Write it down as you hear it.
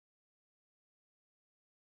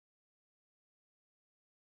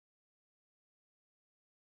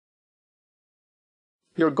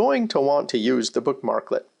You're going to want to use the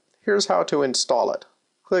bookmarklet. Here's how to install it.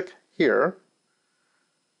 Click here.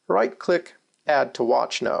 Right-click Add to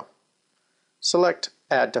WatchKnow. Select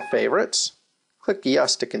Add to Favorites. Click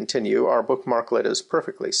Yes to continue. Our bookmarklet is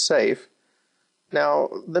perfectly safe. Now,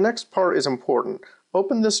 the next part is important.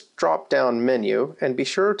 Open this drop-down menu and be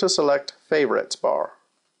sure to select Favorites bar.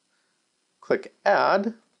 Click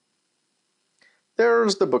Add.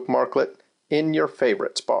 There's the bookmarklet in your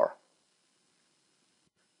Favorites bar.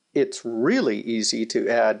 It's really easy to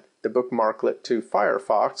add the bookmarklet to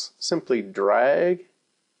Firefox. Simply drag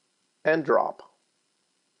and drop.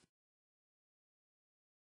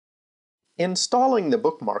 Installing the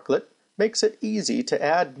bookmarklet makes it easy to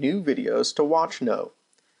add new videos to WatchKnow.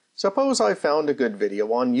 Suppose I found a good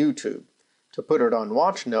video on YouTube. To put it on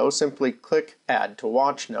WatchKnow, simply click Add to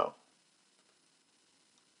WatchKnow.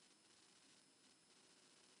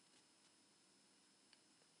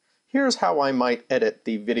 Here's how I might edit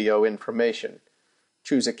the video information.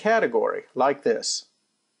 Choose a category, like this.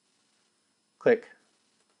 Click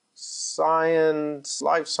Science,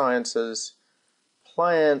 Life Sciences,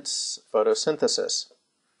 Plants, Photosynthesis.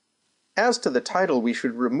 As to the title, we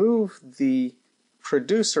should remove the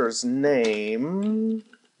producer's name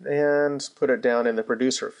and put it down in the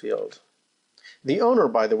producer field. The owner,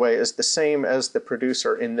 by the way, is the same as the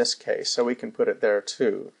producer in this case, so we can put it there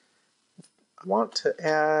too. I want to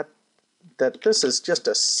add that this is just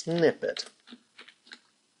a snippet.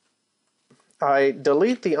 I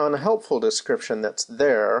delete the unhelpful description that's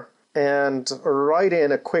there and write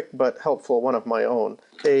in a quick but helpful one of my own.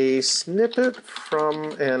 A snippet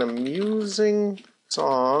from an amusing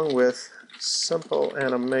song with simple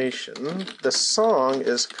animation. The song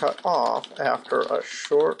is cut off after a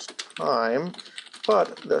short time,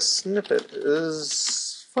 but the snippet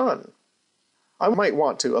is fun. I might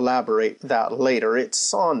want to elaborate that later.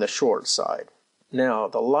 It's on the short side. Now,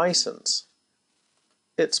 the license.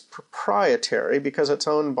 It's proprietary because it's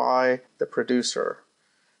owned by the producer.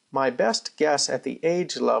 My best guess at the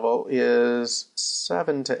age level is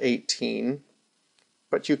 7 to 18,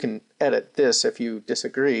 but you can edit this if you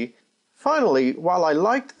disagree. Finally, while I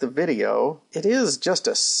liked the video, it is just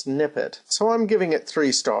a snippet, so I'm giving it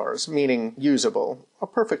 3 stars, meaning usable, a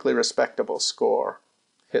perfectly respectable score.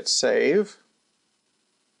 Hit save.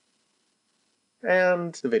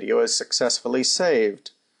 And the video is successfully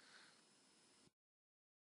saved.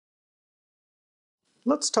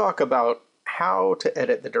 Let's talk about how to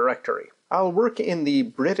edit the directory. I'll work in the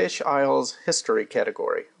British Isles History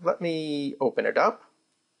category. Let me open it up.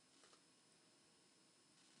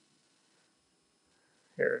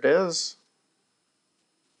 Here it is.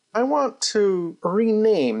 I want to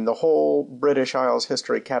rename the whole British Isles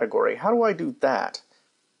History category. How do I do that?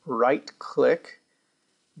 Right-click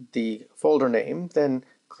the folder name, then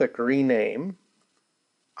click Rename.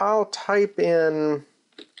 I'll type in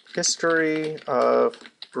History of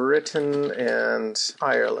Britain and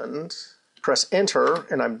Ireland. Press Enter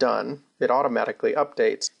and I'm done. It automatically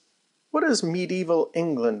updates. What is Medieval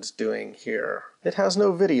England doing here? It has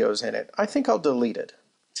no videos in it. I think I'll delete it.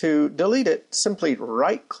 To delete it, simply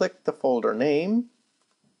right-click the folder name,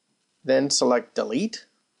 then select Delete,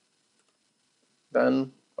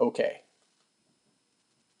 then OK.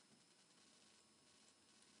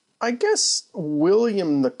 I guess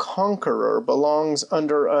William the Conqueror belongs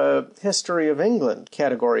under a History of England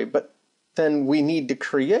category, but then we need to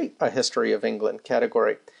create a History of England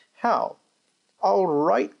category. How? I'll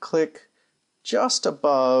right-click just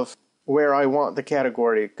above where I want the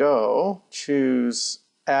category to go, choose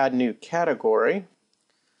Add New Category,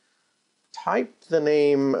 type the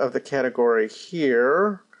name of the category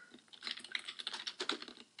here.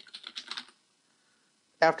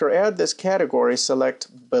 After Add this category,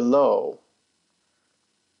 select Below.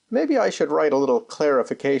 Maybe I should write a little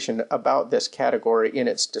clarification about this category in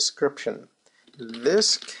its description.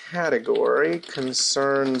 This category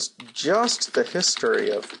concerns just the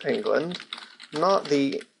history of England, not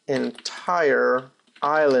the entire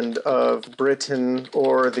island of Britain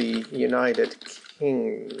or the United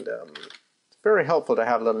Kingdom. It's very helpful to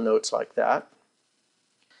have little notes like that.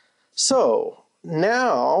 So,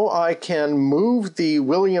 now I can move the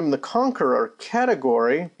William the Conqueror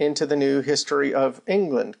category into the new History of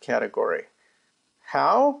England category.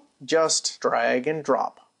 How? Just drag and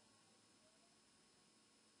drop.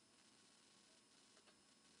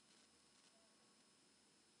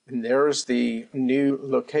 And there's the new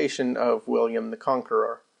location of William the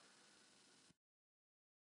Conqueror.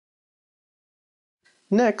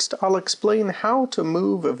 Next, I'll explain how to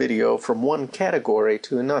move a video from one category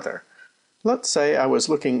to another. Let's say I was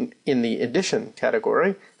looking in the Edition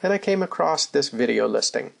category and I came across this video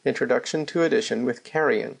listing, Introduction to Edition with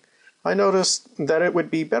Carrying. I noticed that it would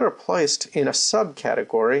be better placed in a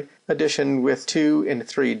subcategory, Edition with 2 and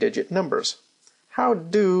 3-digit numbers. How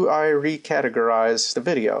do I recategorize the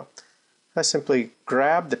video? I simply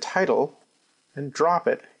grab the title and drop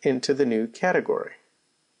it into the new category.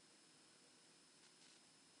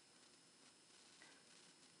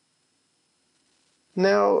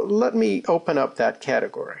 Now let me open up that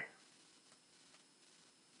category.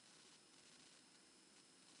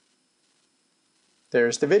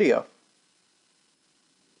 There's the video.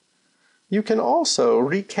 You can also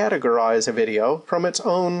recategorize a video from its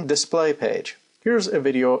own display page. Here's a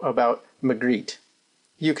video about Magritte.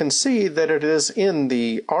 You can see that it is in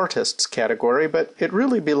the Artists category, but it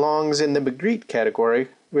really belongs in the Magritte category,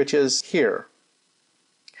 which is here.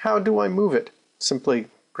 How do I move it? Simply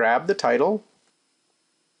grab the title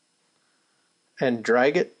and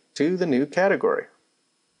drag it to the new category.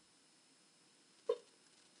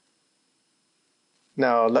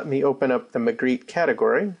 Now let me open up the Magritte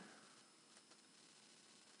category.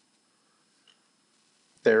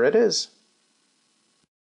 There it is.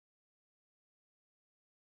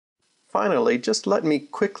 Finally, just let me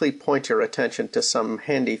quickly point your attention to some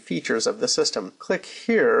handy features of the system. Click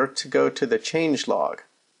here to go to the changelog.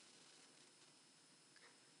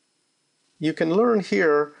 You can learn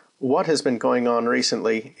here what has been going on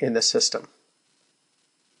recently in the system.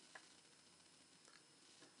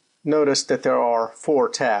 Notice that there are 4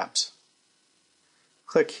 tabs.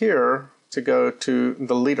 Click here to go to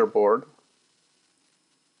the leaderboard.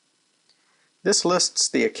 This lists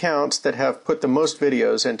the accounts that have put the most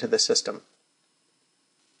videos into the system.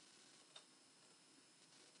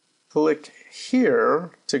 Click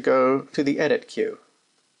here to go to the edit queue.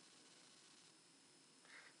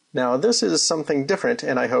 Now this is something different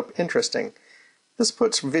and I hope interesting. This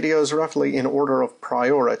puts videos roughly in order of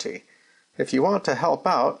priority. If you want to help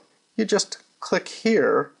out, you just click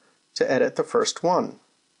here to edit the first one.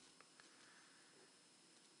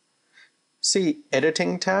 See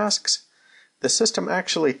editing tasks? The system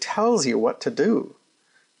actually tells you what to do.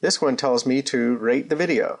 This one tells me to rate the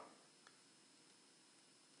video.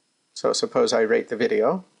 So suppose I rate the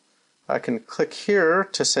video. I can click here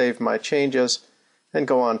to save my changes and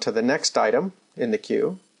go on to the next item in the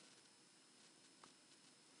queue.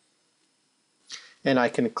 And I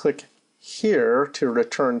can click here to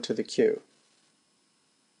return to the queue.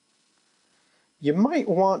 You might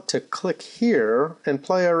want to click here and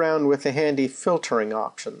play around with the handy filtering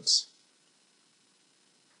options.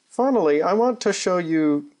 Finally, I want to show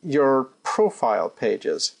you your profile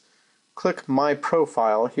pages. Click My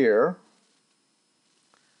Profile here.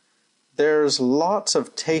 There's lots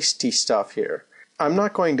of tasty stuff here. I'm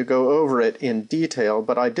not going to go over it in detail,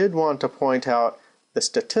 but I did want to point out the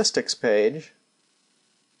Statistics page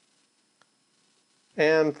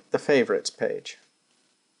and the Favorites page.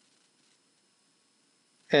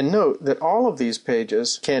 And note that all of these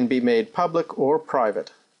pages can be made public or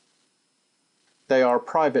private. They are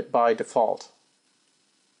private by default.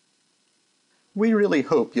 We really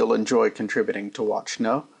hope you'll enjoy contributing to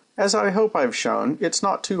WatchKnow. As I hope I've shown, it's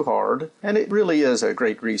not too hard, and it really is a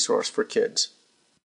great resource for kids.